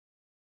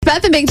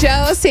Beth and Big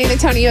Joe, San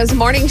Antonio's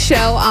morning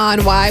show on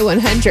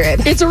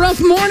Y100. It's a rough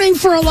morning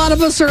for a lot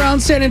of us around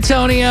San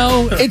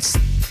Antonio. It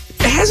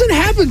hasn't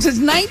happened since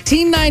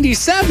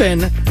 1997.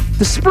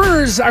 The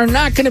Spurs are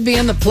not going to be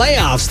in the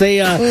playoffs. They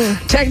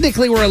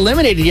technically were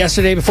eliminated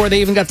yesterday before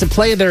they even got to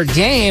play their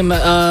game.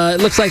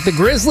 It looks like the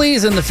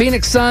Grizzlies and the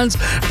Phoenix Suns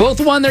both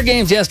won their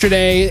games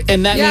yesterday,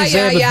 and that means they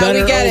have a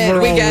better we get it.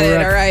 overall We get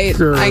it. All right.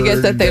 record. I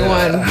get that they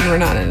won. We're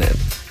not in it.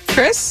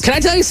 Chris? Can I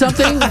tell you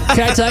something?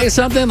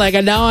 Like,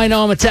 now I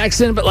know I'm a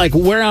Texan, but like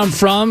where I'm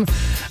from,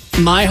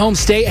 my home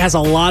state has a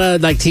lot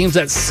of like teams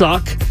that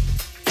suck.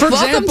 For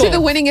Welcome example, to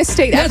the winningest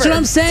state ever. That's what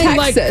I'm saying.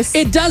 Texas.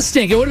 Like, it does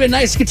stink. It would have been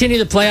nice to continue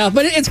the playoff,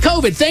 but it's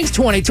COVID. Thanks,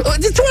 2020.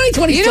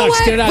 2020 You know sucks.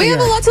 what? Get it out We of have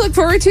here. a lot to look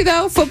forward to,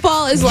 though.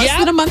 Football is less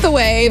than a month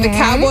away. The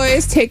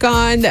Cowboys take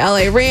on the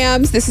LA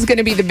Rams. This is going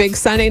to be the big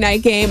Sunday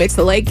night game. It's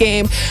the late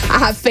game. I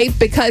have faith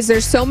because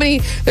there's so many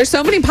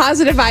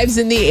positive vibes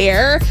in the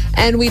air,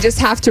 and we just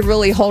have to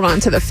really hold on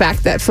to the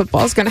fact that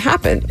football is going to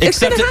happen. It's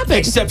going to happen.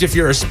 Except if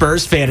you're a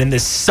Spurs fan and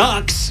this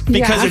sucks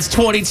because it's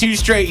 22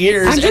 straight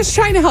years. I'm just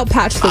trying to help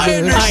patch the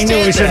wounds. I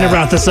knew we shouldn't have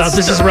brought this up.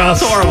 This is rough.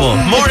 It's horrible.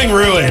 Morning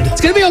ruined.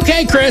 It's going to be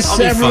okay, Chris.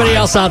 Be Everybody fine.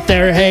 else out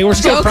there, hey, we're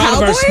still Go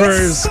proud of our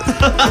Cowboys? Spurs.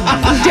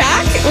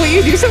 Dak, will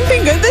you do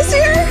something good this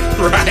year?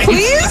 Right.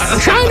 Please? I'm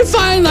trying to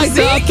find like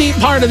the upbeat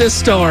part of this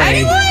story.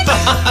 Anyone?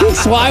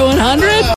 It's Y100.